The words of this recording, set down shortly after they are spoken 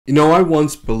You know, I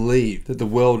once believed that the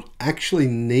world actually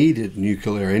needed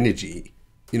nuclear energy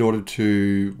in order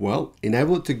to, well,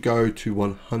 enable it to go to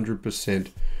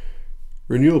 100%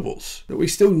 renewables. That we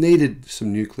still needed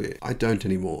some nuclear. I don't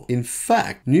anymore. In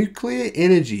fact, nuclear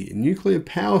energy and nuclear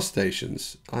power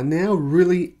stations are now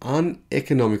really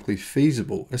uneconomically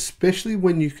feasible, especially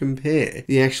when you compare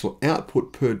the actual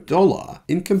output per dollar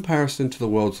in comparison to the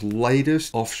world's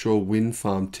latest offshore wind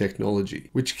farm technology,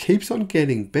 which keeps on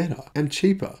getting better and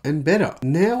cheaper and better.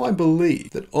 Now I believe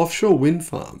that offshore wind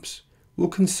farms will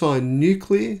consign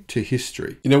nuclear to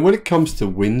history. You know, when it comes to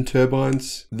wind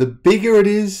turbines, the bigger it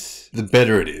is, the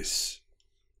better it is.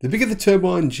 The bigger the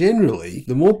turbine generally,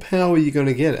 the more power you're going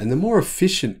to get and the more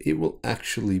efficient it will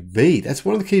actually be. That's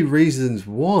one of the key reasons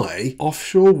why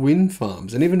offshore wind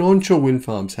farms and even onshore wind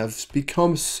farms have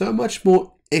become so much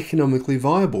more economically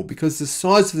viable, because the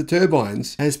size of the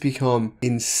turbines has become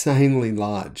insanely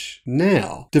large.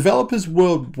 Now, developers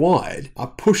worldwide are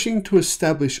pushing to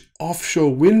establish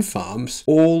offshore wind farms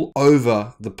all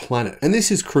over the planet. And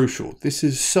this is crucial. This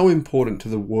is so important to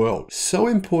the world, so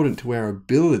important to our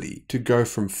ability to go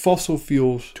from fossil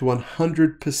fuels to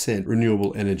 100%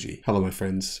 renewable energy. Hello, my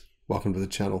friends. Welcome to the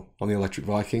channel. I'm the Electric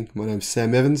Viking. My name's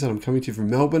Sam Evans and I'm coming to you from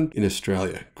Melbourne in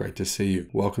Australia. Great to see you.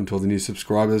 Welcome to all the new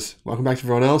subscribers. Welcome back to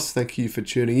everyone else. Thank you for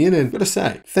tuning in. And I've got to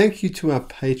say, thank you to our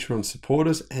Patreon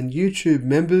supporters and YouTube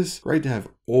members. Great to have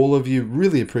all of you.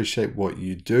 Really appreciate what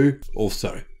you do.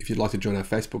 Also, if you'd like to join our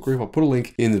Facebook group, I'll put a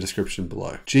link in the description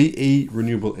below. GE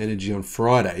Renewable Energy on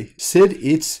Friday said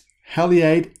its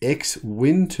Haliade X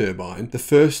wind turbine, the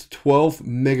first 12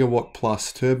 megawatt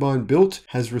plus turbine built,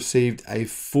 has received a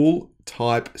full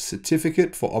type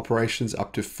certificate for operations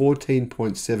up to 14.7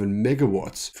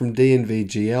 megawatts from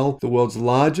DNV-GL, the world's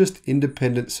largest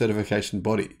independent certification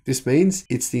body. This means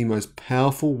it's the most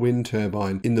powerful wind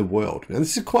turbine in the world. Now,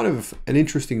 this is kind of an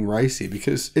interesting race here,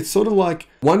 because it's sort of like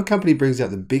one company brings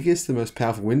out the biggest, the most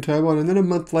powerful wind turbine, and then a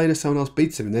month later someone else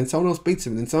beats them, and then someone else beats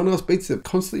them, and then someone else beats them,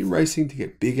 constantly racing to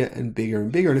get bigger and bigger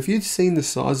and bigger. And if you'd seen the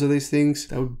size of these things,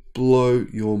 they would blow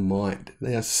your mind.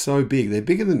 They are so big. They're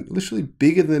bigger than, literally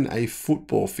bigger than a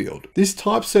football field. This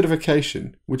type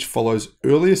certification, which follows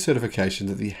earlier certification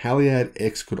that the Haliade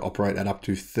X could operate at up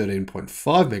to 13.5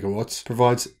 megawatts,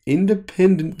 provides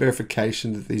independent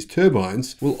verification that these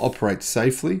turbines will operate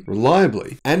safely,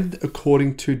 reliably, and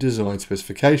according to design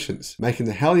specifications, making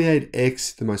the Haliade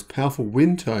X the most powerful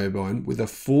wind turbine with a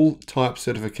full type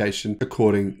certification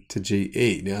according to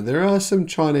GE. Now, there are some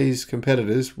Chinese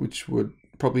competitors which would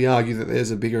probably argue that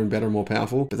theirs are bigger and better and more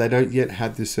powerful, but they don't yet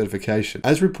have this certification.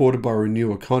 As reported by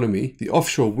Renew Economy, the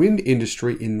offshore wind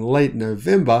industry in late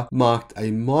November marked a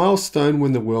milestone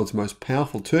when the world's most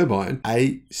powerful turbine,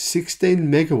 a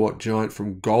 16 megawatt giant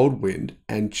from Goldwind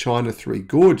and China Three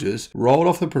Gorges, rolled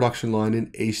off the production line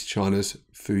in East China's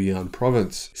Fujian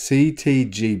province.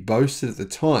 CTG boasted at the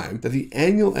time that the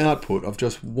annual output of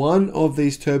just one of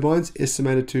these turbines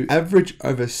estimated to average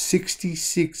over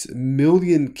 66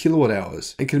 million kilowatt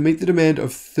hours and can meet the demand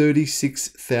of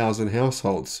 36,000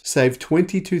 households, save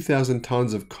 22,000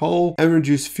 tons of coal, and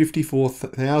reduce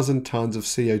 54,000 tons of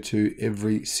CO2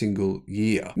 every single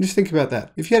year. And just think about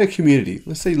that. If you had a community,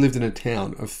 let's say you lived in a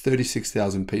town of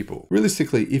 36,000 people,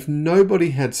 realistically, if nobody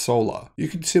had solar, you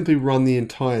could simply run the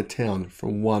entire town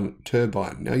from one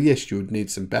turbine. Now, yes, you would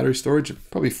need some battery storage,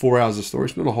 probably 4 hours of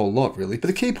storage, not a whole lot really. But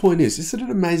the key point is, isn't it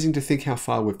amazing to think how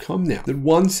far we've come now? That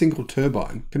one single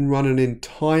turbine can run an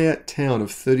entire town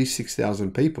of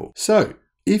 36,000 people. So,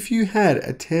 if you had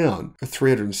a town of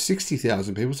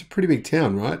 360,000 people, it's a pretty big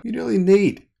town, right? You'd only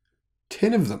need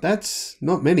 10 of them. That's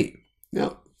not many.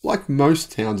 Now, like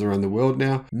most towns around the world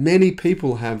now, many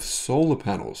people have solar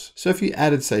panels. So if you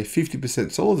added, say,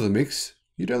 50% solar to the mix,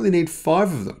 you'd only need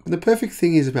 5 of them. And the perfect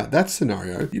thing is about that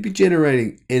scenario, you'd be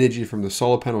generating energy from the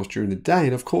solar panels during the day,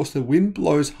 and of course the wind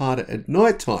blows harder at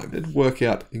night time. It'd work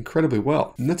out incredibly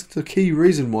well. And that's the key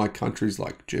reason why countries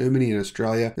like Germany and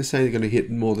Australia are saying they're going to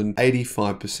hit more than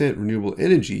 85% renewable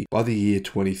energy by the year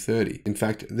 2030. In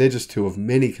fact, they're just two of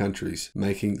many countries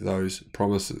making those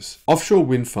promises. Offshore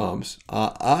wind farms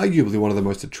are arguably one of the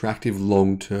most attractive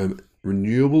long-term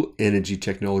renewable energy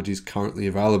technologies currently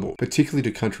available, particularly to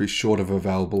countries short of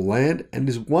available land, and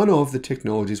is one of the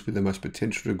technologies with the most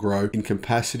potential to grow in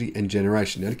capacity and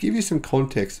generation. Now, to give you some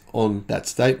context on that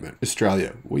statement,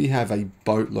 Australia, we have a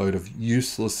boatload of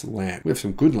useless land. We have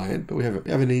some good land, but we have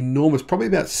an enormous, probably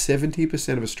about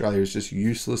 70% of Australia is just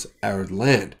useless arid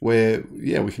land, where,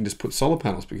 yeah, we can just put solar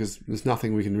panels because there's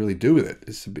nothing we can really do with it.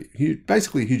 It's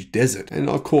basically a huge desert. And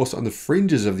of course, on the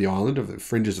fringes of the island, of the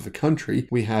fringes of the country,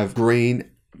 we have green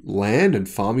land and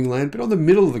farming land, but on the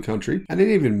middle of the country, and in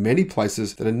even many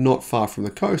places that are not far from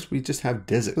the coast, we just have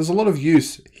desert. There's a lot of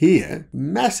use here,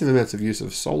 massive amounts of use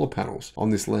of solar panels on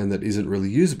this land that isn't really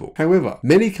usable. However,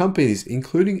 many companies,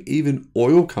 including even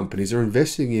oil companies, are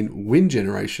investing in wind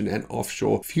generation and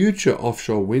future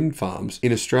offshore wind farms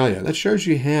in Australia. That shows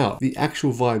you how the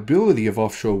actual viability of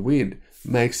offshore wind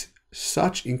makes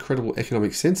such incredible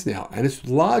economic sense now, and it's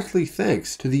largely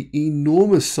thanks to the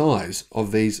enormous size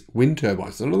of these wind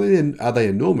turbines. Not only are they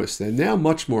enormous, they're now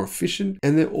much more efficient,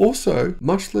 and they're also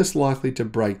much less likely to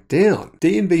break down.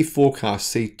 DNV forecasts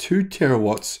see 2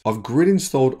 terawatts of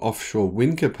grid-installed offshore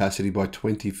wind capacity by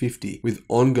 2050, with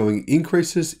ongoing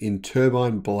increases in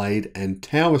turbine blade and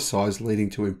tower size leading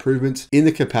to improvements in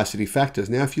the capacity factors.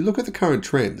 Now, if you look at the current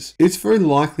trends, it's very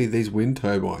likely these wind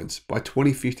turbines by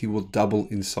 2050 will double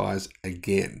in size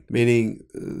again, meaning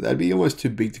they'd be almost too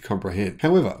big to comprehend.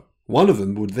 However, one of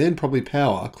them would then probably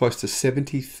power close to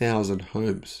 70,000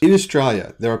 homes. In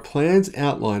Australia, there are plans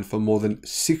outlined for more than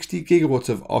 60 gigawatts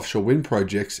of offshore wind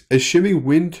projects, assuming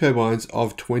wind turbines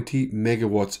of 20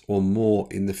 megawatts or more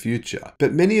in the future.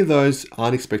 But many of those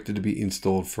aren't expected to be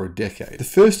installed for a decade. The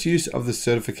first use of the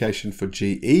certification for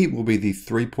GE will be the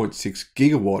 3.6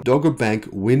 gigawatt Dogger Bank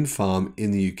wind farm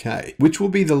in the UK, which will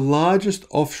be the largest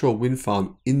offshore wind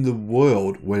farm in the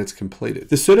world when it's completed.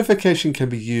 The certification can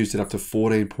be used at up to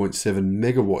 14.7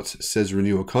 megawatts, says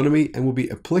Renew Economy, and will be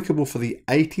applicable for the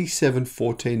 87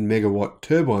 14 megawatt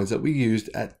turbines that we used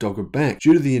at Dogger Bank.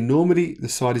 Due to the enormity, the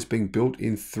site is being built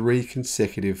in 3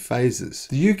 consecutive phases.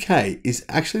 The UK is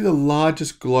actually the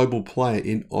largest global player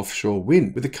in offshore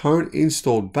wind, with a current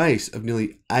installed base of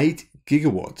nearly 8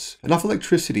 gigawatts, enough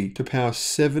electricity to power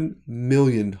 7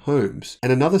 million homes,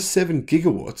 and another 7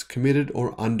 gigawatts committed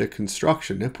or under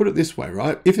construction. Now put it this way,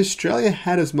 right? If Australia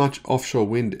had as much offshore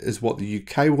wind as what the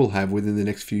UK will have within the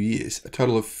next few years, a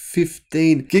total of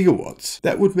 15 gigawatts,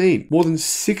 that would mean more than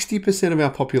 60% of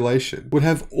our population would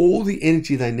have all the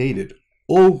energy they needed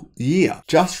all year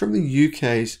just from the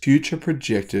UK's future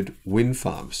projected wind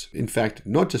farms. In fact,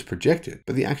 not just projected,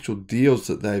 but the actual deals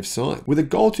that they've signed. With a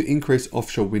goal to increase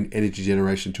offshore wind energy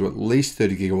generation to at least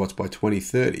 30 gigawatts by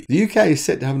 2030, the UK is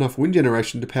set to have enough wind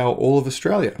generation to power all of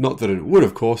Australia. Not that it would,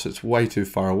 of course, it's way too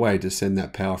far away to send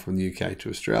that power from the UK to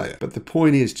Australia. But the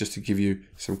point is just to give you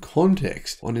some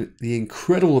context on the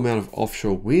incredible amount of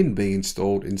offshore wind being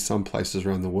installed in some places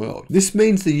around the world. This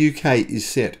means the UK is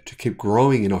set to keep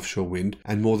growing in offshore wind,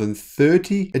 and more than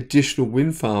 30 additional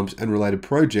wind farms and related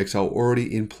projects are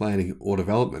already in planning or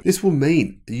development. This will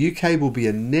mean the UK will be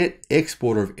a net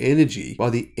exporter of energy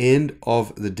by the end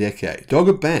of the decade.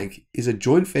 Dogger Bank is a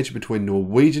joint venture between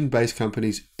Norwegian-based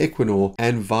companies Equinor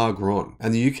and Vargron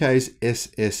and the UK's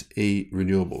SSE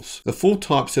Renewables. The full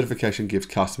type certification gives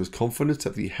customers confidence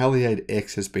that the Haliade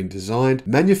X has been designed,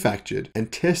 manufactured,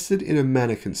 and tested in a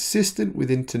manner consistent with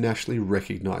internationally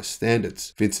recognized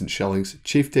standards. Vincent Schellings,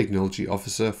 Chief Technology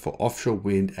Officer for Offshore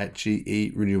Wind at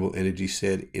GE Renewable Energy,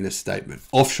 said in a statement.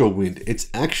 Offshore wind, it's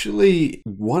actually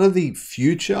one of the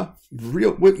future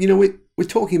we're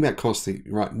talking about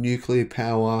constantly, right? Nuclear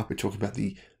power, we're talking about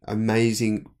the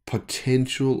amazing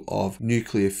potential of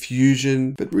nuclear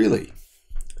fusion, but really,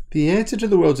 the answer to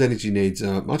the world's energy needs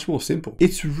are much more simple.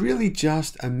 It's really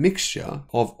just a mixture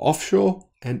of offshore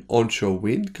and onshore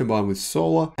wind combined with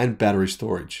solar and battery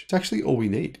storage. It's actually all we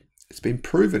need. It's been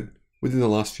proven within the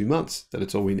last few months that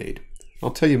it's all we need.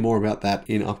 I'll tell you more about that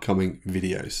in upcoming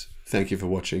videos. Thank you for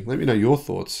watching. Let me know your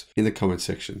thoughts in the comment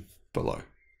section below.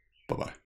 Bye-bye.